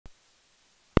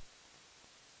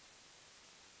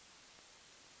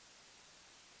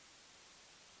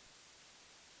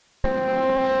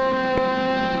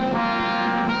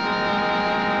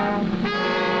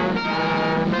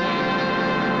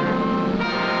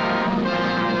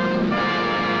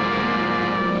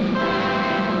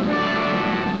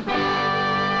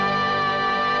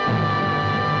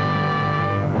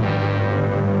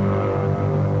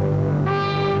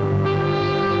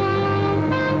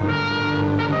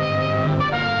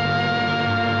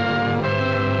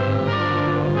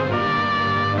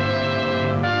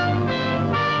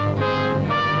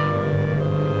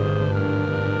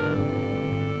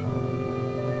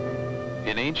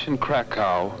ancient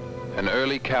Krakow, an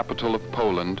early capital of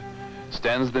Poland,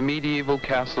 stands the medieval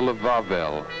castle of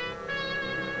Wawel.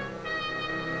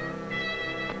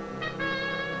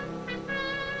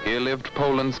 Here lived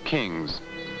Poland's kings,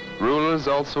 rulers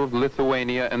also of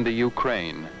Lithuania and the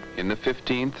Ukraine, in the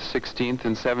 15th, 16th,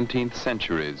 and 17th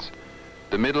centuries.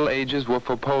 The Middle Ages were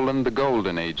for Poland the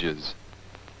Golden Ages.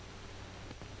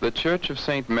 The Church of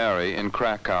St. Mary in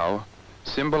Krakow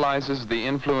symbolizes the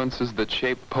influences that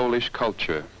shape Polish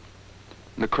culture.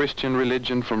 The Christian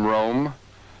religion from Rome,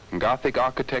 Gothic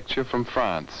architecture from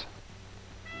France.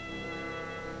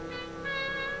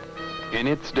 In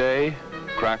its day,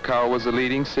 Krakow was a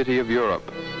leading city of Europe.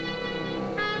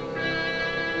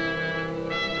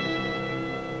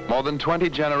 More than 20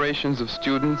 generations of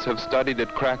students have studied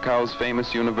at Krakow's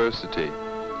famous university,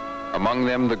 among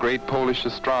them the great Polish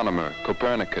astronomer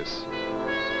Copernicus.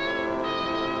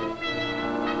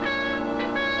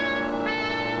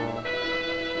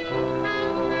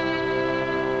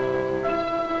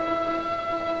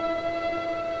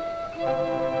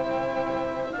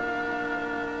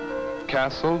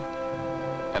 Castle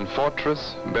and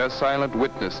fortress bear silent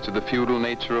witness to the feudal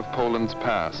nature of Poland's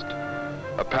past,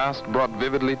 a past brought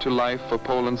vividly to life for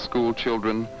Poland's school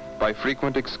children by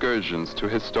frequent excursions to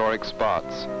historic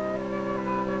spots.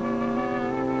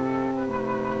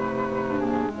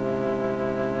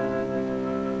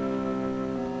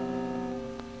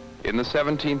 In the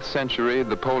 17th century,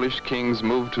 the Polish kings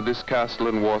moved to this castle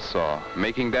in Warsaw,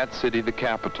 making that city the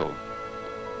capital.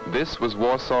 This was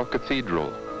Warsaw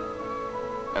Cathedral,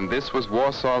 and this was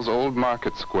Warsaw's old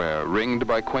market square, ringed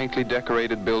by quaintly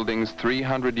decorated buildings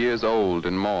 300 years old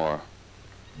and more.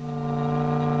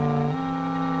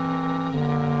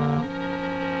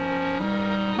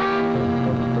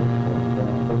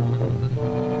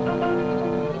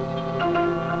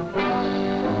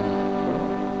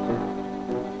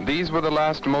 These were the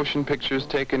last motion pictures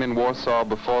taken in Warsaw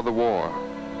before the war.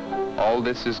 All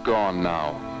this is gone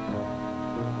now.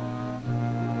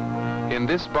 In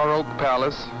this Baroque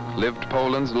palace lived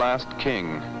Poland's last king.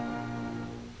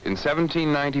 In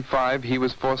 1795, he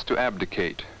was forced to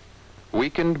abdicate.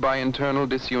 Weakened by internal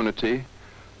disunity,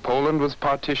 Poland was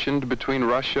partitioned between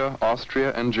Russia,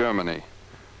 Austria, and Germany.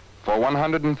 For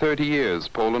 130 years,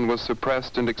 Poland was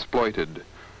suppressed and exploited.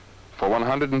 For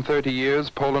 130 years,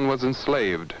 Poland was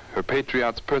enslaved, her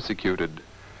patriots persecuted.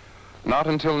 Not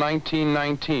until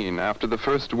 1919, after the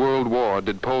First World War,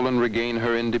 did Poland regain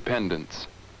her independence.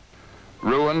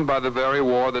 Ruined by the very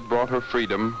war that brought her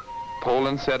freedom,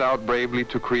 Poland set out bravely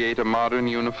to create a modern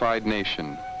unified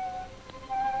nation.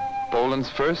 Poland's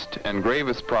first and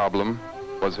gravest problem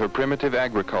was her primitive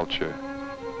agriculture.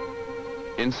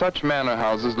 In such manor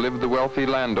houses lived the wealthy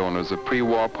landowners of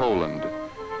pre-war Poland.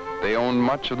 They owned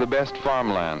much of the best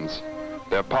farmlands.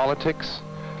 Their politics,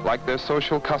 like their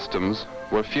social customs,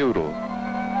 were feudal.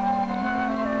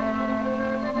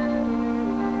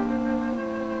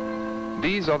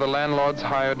 These are the landlord's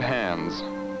hired hands.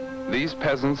 These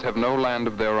peasants have no land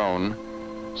of their own,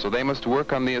 so they must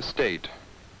work on the estate.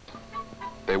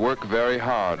 They work very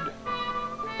hard.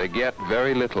 They get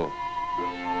very little.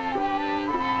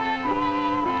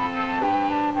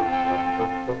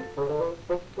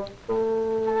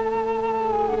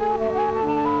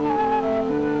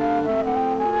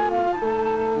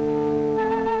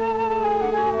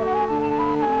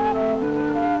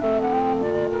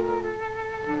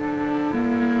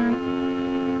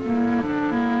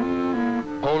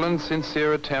 Poland's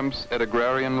sincere attempts at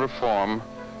agrarian reform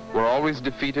were always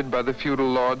defeated by the feudal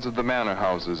lords of the manor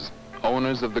houses,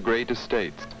 owners of the great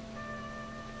estates.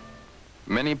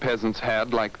 Many peasants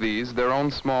had, like these, their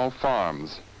own small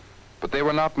farms, but they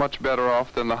were not much better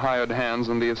off than the hired hands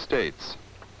on the estates.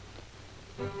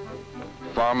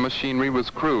 Farm machinery was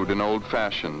crude and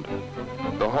old-fashioned.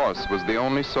 The horse was the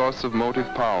only source of motive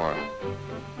power.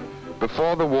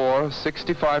 Before the war,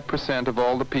 65% of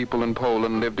all the people in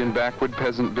Poland lived in backward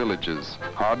peasant villages,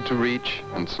 hard to reach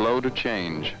and slow to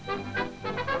change.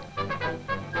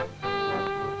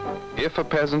 If a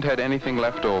peasant had anything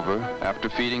left over after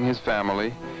feeding his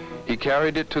family, he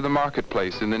carried it to the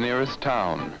marketplace in the nearest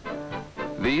town.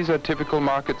 These are typical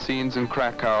market scenes in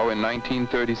Krakow in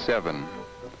 1937.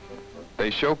 They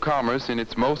show commerce in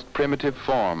its most primitive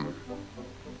form.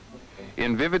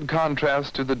 In vivid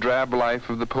contrast to the drab life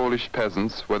of the Polish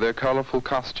peasants were their colorful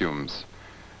costumes.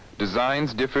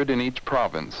 Designs differed in each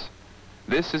province.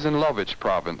 This is in Łódź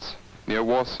province, near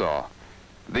Warsaw.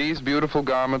 These beautiful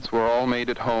garments were all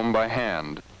made at home by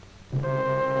hand.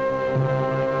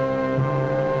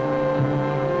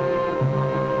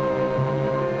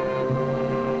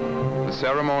 The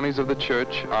ceremonies of the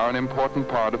church are an important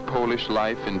part of Polish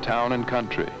life in town and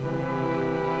country.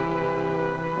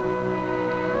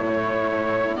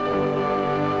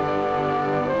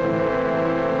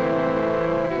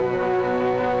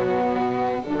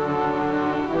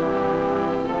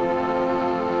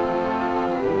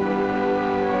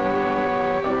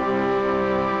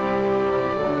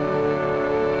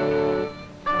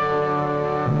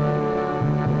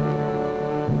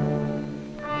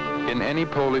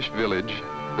 Polish village,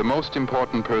 the most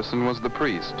important person was the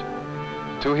priest.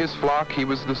 To his flock, he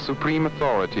was the supreme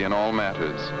authority in all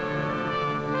matters.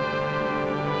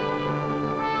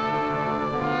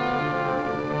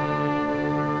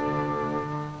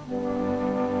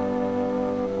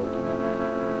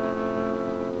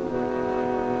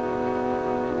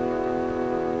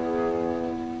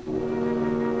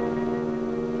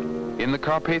 In the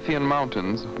Carpathian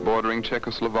Mountains, bordering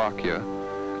Czechoslovakia,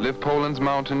 live Poland's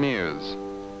mountaineers.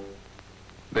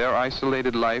 Their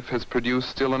isolated life has produced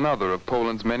still another of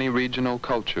Poland's many regional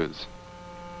cultures.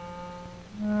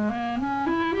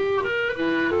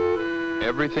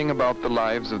 Everything about the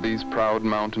lives of these proud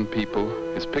mountain people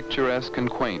is picturesque and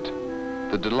quaint,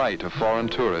 the delight of foreign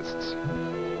tourists.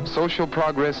 Social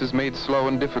progress is made slow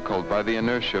and difficult by the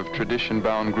inertia of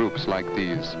tradition-bound groups like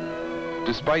these.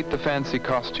 Despite the fancy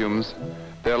costumes,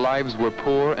 their lives were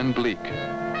poor and bleak.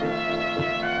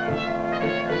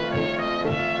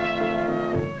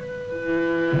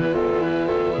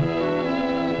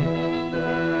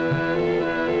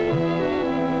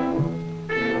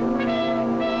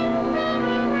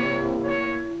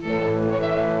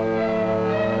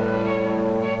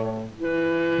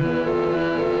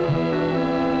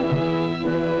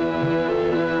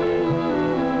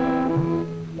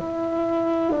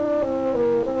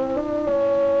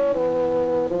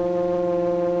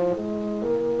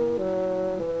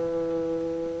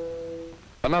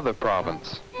 Another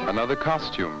province, another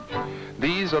costume.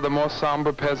 These are the more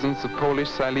somber peasants of Polish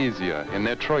Silesia in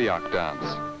their Trojak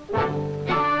dance.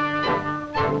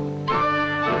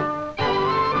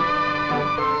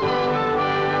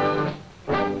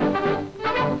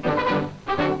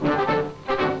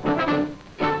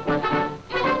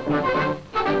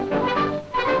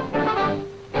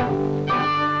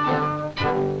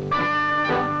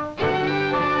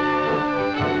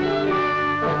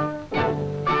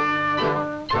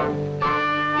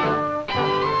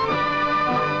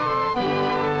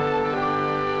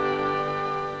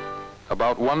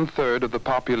 About 1/3 of the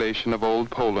population of Old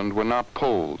Poland were not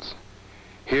Poles.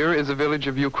 Here is a village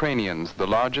of Ukrainians, the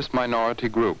largest minority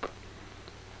group.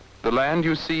 The land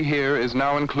you see here is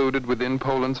now included within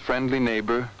Poland's friendly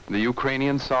neighbor, the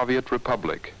Ukrainian Soviet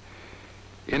Republic.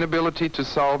 Inability to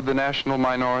solve the national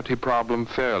minority problem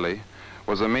fairly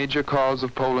was a major cause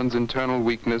of Poland's internal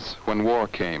weakness when war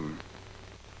came.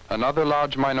 Another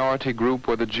large minority group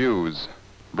were the Jews,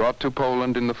 brought to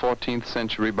Poland in the 14th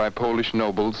century by Polish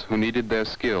nobles who needed their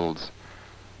skills.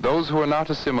 Those who were not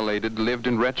assimilated lived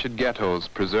in wretched ghettos,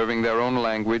 preserving their own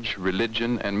language,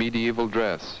 religion, and medieval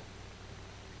dress.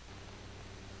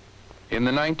 In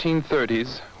the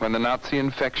 1930s, when the Nazi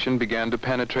infection began to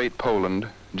penetrate Poland,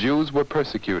 Jews were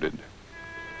persecuted.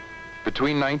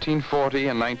 Between 1940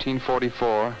 and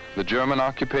 1944, the German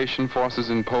occupation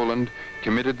forces in Poland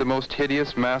committed the most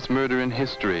hideous mass murder in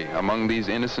history among these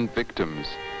innocent victims.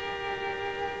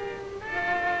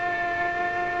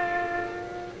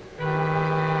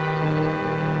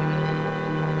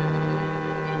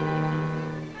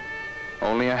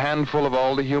 Only a handful of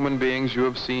all the human beings you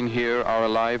have seen here are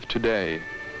alive today.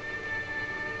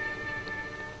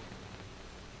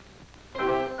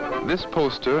 This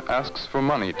poster asks for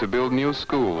money to build new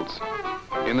schools.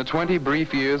 In the 20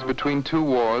 brief years between two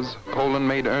wars, Poland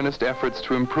made earnest efforts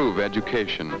to improve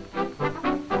education.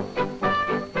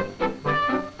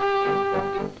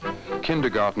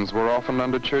 Kindergartens were often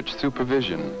under church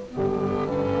supervision.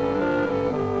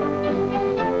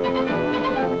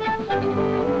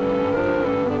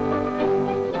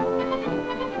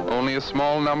 Only a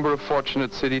small number of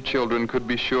fortunate city children could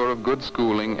be sure of good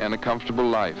schooling and a comfortable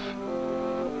life.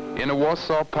 In a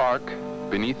Warsaw park,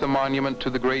 beneath a monument to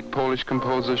the great Polish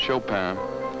composer Chopin,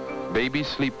 babies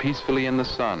sleep peacefully in the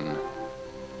sun.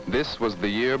 This was the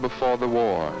year before the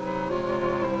war.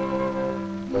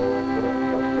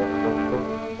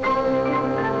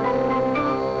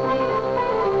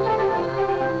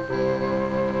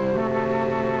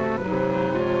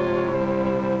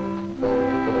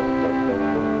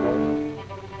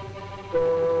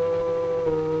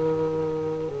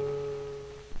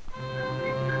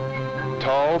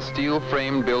 Tall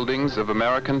steel-framed buildings of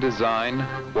American design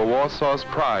were Warsaw's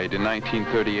pride in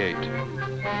 1938.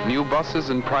 New buses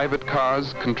and private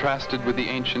cars contrasted with the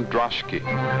ancient droshky.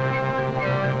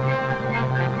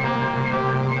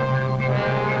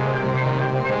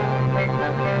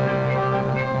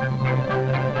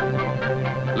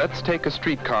 Let's take a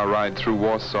streetcar ride through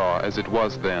Warsaw as it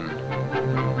was then.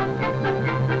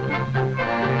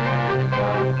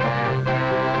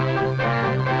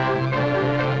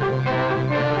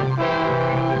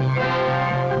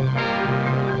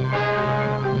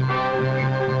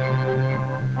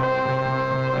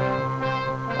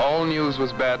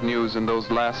 was bad news in those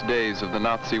last days of the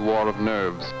Nazi war of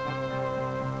nerves.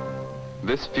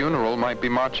 This funeral might be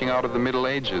marching out of the Middle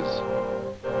Ages.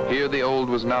 Here the old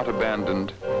was not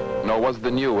abandoned, nor was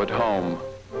the new at home.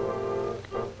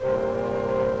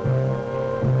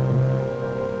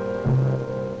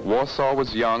 Warsaw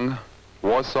was young,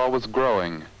 Warsaw was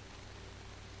growing.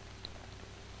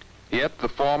 Yet the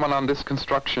foreman on this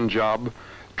construction job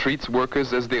treats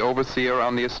workers as the overseer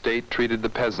on the estate treated the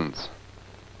peasants.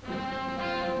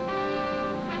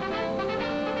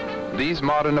 These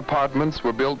modern apartments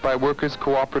were built by workers'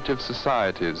 cooperative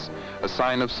societies, a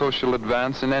sign of social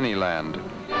advance in any land.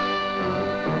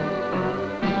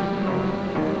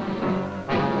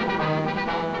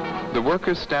 The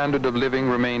workers' standard of living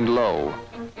remained low.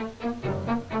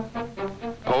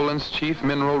 Poland's chief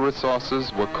mineral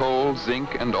resources were coal,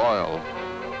 zinc, and oil.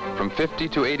 From 50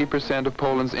 to 80% of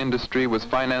Poland's industry was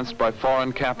financed by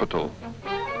foreign capital.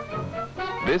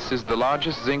 This is the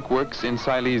largest zinc works in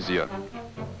Silesia.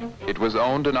 It was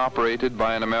owned and operated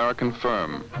by an American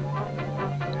firm.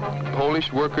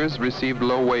 Polish workers received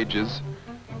low wages,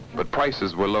 but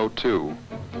prices were low too.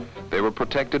 They were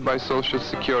protected by social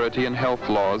security and health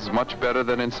laws much better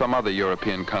than in some other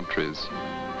European countries.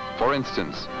 For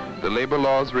instance, the labor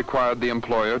laws required the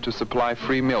employer to supply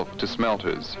free milk to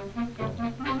smelters.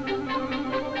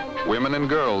 Women and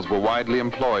girls were widely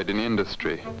employed in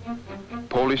industry.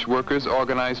 Polish workers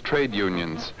organized trade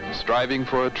unions, striving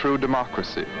for a true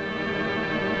democracy.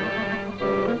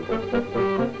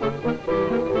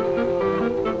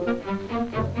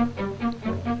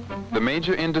 The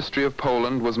major industry of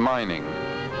Poland was mining.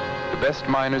 The best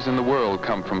miners in the world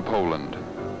come from Poland.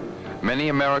 Many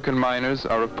American miners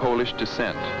are of Polish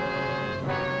descent.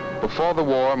 Before the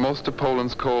war, most of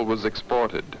Poland's coal was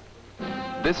exported.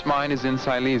 This mine is in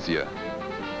Silesia.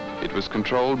 It was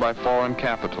controlled by foreign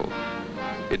capital.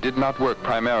 It did not work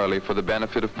primarily for the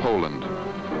benefit of Poland.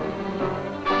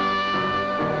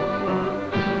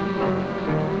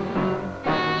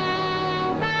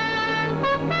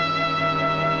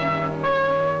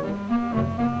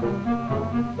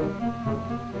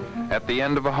 At the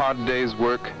end of a hard day's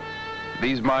work,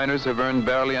 these miners have earned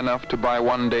barely enough to buy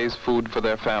one day's food for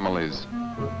their families.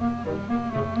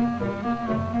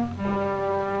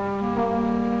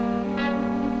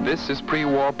 This is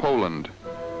pre-war Poland.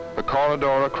 The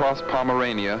corridor across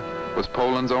Pomerania was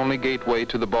Poland's only gateway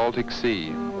to the Baltic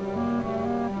Sea.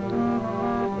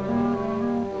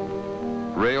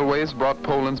 Railways brought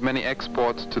Poland's many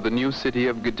exports to the new city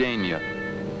of Gdynia.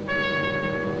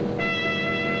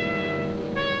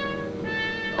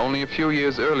 Only a few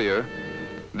years earlier,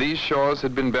 these shores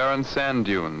had been barren sand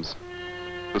dunes.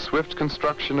 The swift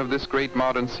construction of this great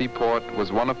modern seaport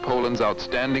was one of Poland's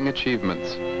outstanding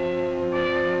achievements.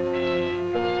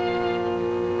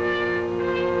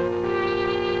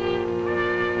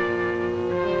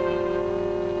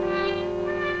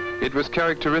 It was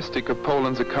characteristic of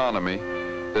Poland's economy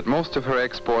that most of her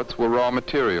exports were raw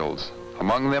materials,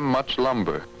 among them much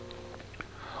lumber.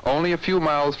 Only a few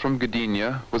miles from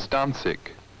Gdynia was Danzig,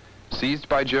 seized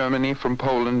by Germany from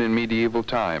Poland in medieval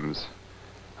times.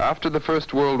 After the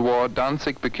First World War,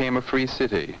 Danzig became a free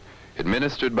city,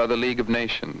 administered by the League of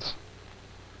Nations.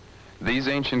 These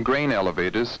ancient grain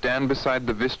elevators stand beside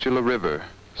the Vistula River,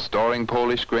 storing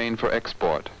Polish grain for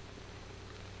export.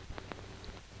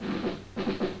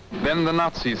 Then the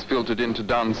Nazis filtered into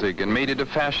Danzig and made it a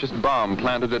fascist bomb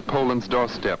planted at Poland's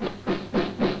doorstep.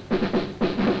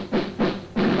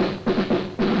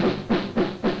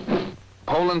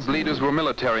 Poland's leaders were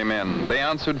military men. They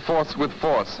answered force with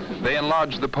force. They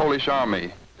enlarged the Polish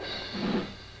army.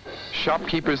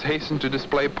 Shopkeepers hastened to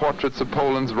display portraits of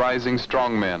Poland's rising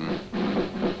strongmen.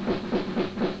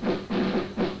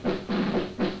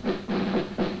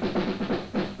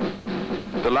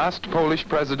 The last Polish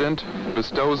president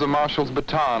bestows a marshal's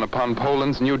baton upon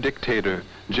Poland's new dictator,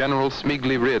 General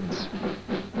Śmigły-Rydz.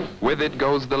 With it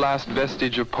goes the last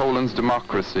vestige of Poland's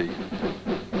democracy.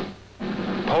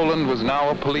 Poland was now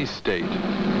a police state.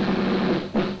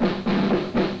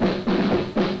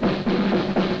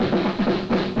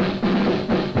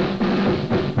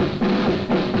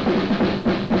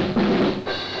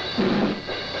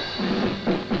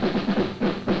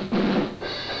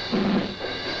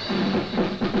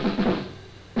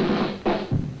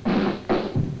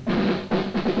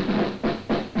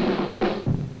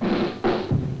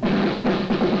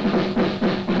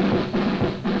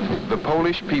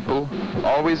 Polish people,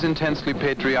 always intensely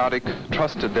patriotic,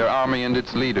 trusted their army and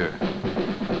its leader.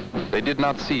 They did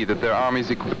not see that their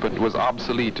army's equipment was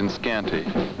obsolete and scanty.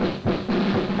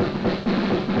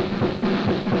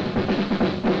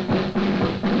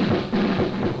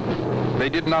 They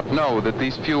did not know that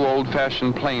these few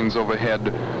old-fashioned planes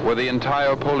overhead were the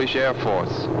entire Polish Air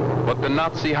Force. But the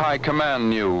Nazi High Command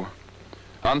knew.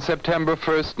 On September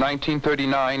 1st,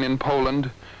 1939, in Poland,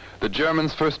 the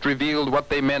Germans first revealed what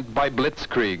they meant by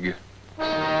blitzkrieg.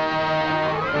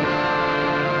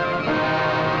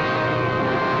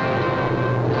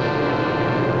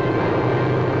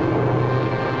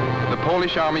 The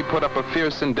Polish army put up a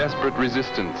fierce and desperate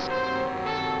resistance.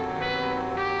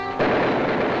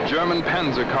 German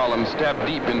panzer columns stabbed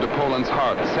deep into Poland's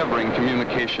heart, severing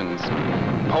communications.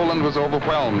 Poland was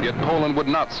overwhelmed, yet Poland would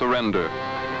not surrender.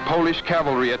 Polish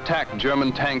cavalry attacked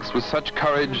German tanks with such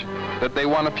courage that they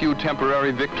won a few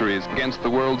temporary victories against the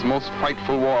world's most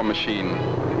frightful war machine.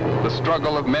 The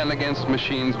struggle of men against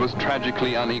machines was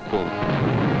tragically unequal.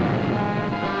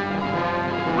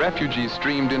 Refugees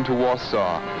streamed into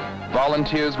Warsaw.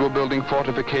 Volunteers were building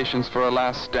fortifications for a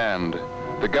last stand.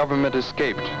 The government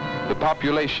escaped. The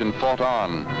population fought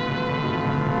on.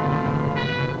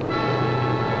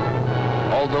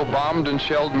 Although bombed and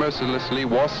shelled mercilessly,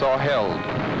 Warsaw held.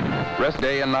 Rest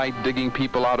day and night digging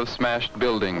people out of smashed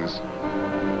buildings.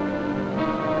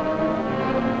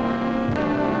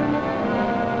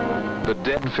 The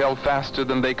dead fell faster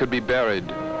than they could be buried.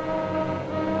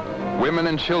 Women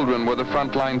and children were the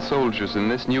frontline soldiers in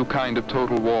this new kind of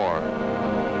total war.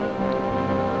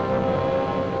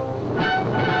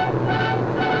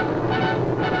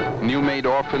 New-made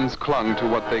orphans clung to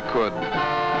what they could.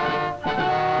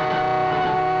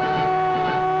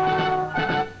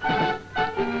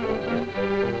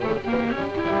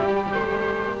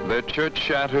 Their church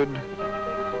shattered,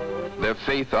 their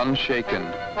faith unshaken.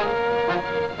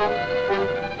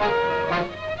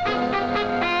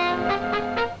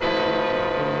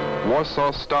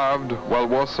 Warsaw starved while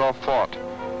Warsaw fought.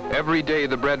 Every day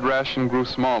the bread ration grew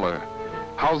smaller.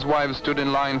 Housewives stood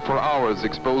in line for hours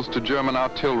exposed to German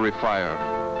artillery fire.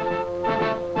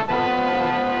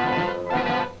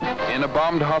 In a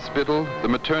bombed hospital, the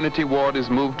maternity ward is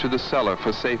moved to the cellar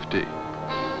for safety.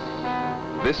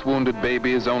 This wounded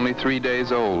baby is only 3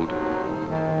 days old.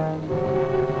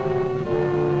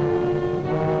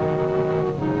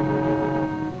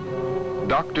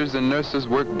 Doctors and nurses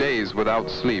work days without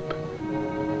sleep.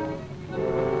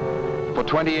 For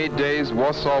 28 days,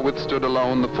 Warsaw withstood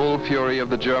alone the full fury of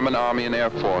the German army and air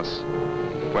force.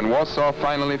 When Warsaw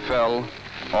finally fell,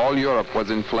 all Europe was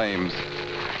in flames.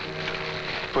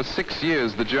 For 6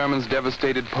 years, the Germans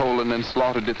devastated Poland and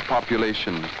slaughtered its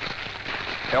population.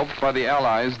 Helped by the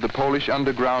Allies, the Polish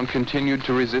underground continued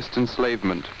to resist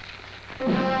enslavement.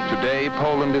 Today,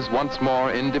 Poland is once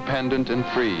more independent and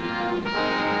free.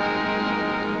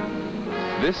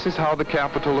 This is how the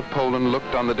capital of Poland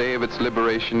looked on the day of its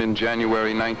liberation in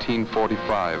January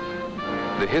 1945.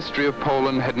 The history of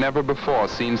Poland had never before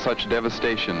seen such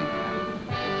devastation.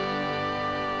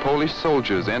 Polish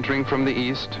soldiers entering from the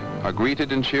east are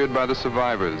greeted and cheered by the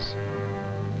survivors.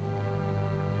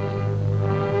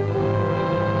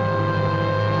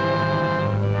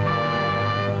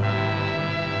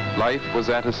 Life was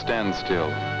at a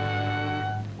standstill.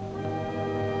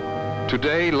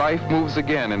 Today, life moves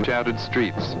again in shattered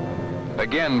streets.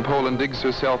 Again, Poland digs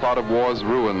herself out of war's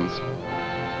ruins.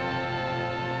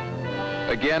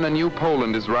 Again, a new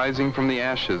Poland is rising from the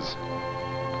ashes.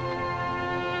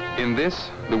 In this,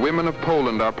 the women of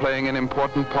Poland are playing an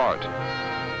important part.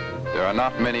 There are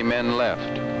not many men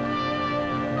left.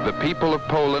 The people of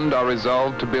Poland are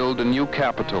resolved to build a new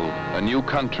capital, a new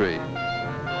country.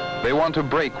 They want to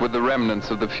break with the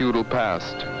remnants of the feudal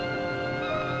past.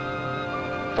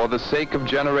 For the sake of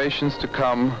generations to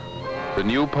come, the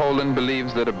new Poland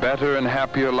believes that a better and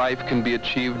happier life can be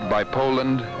achieved by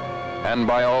Poland and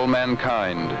by all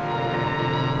mankind.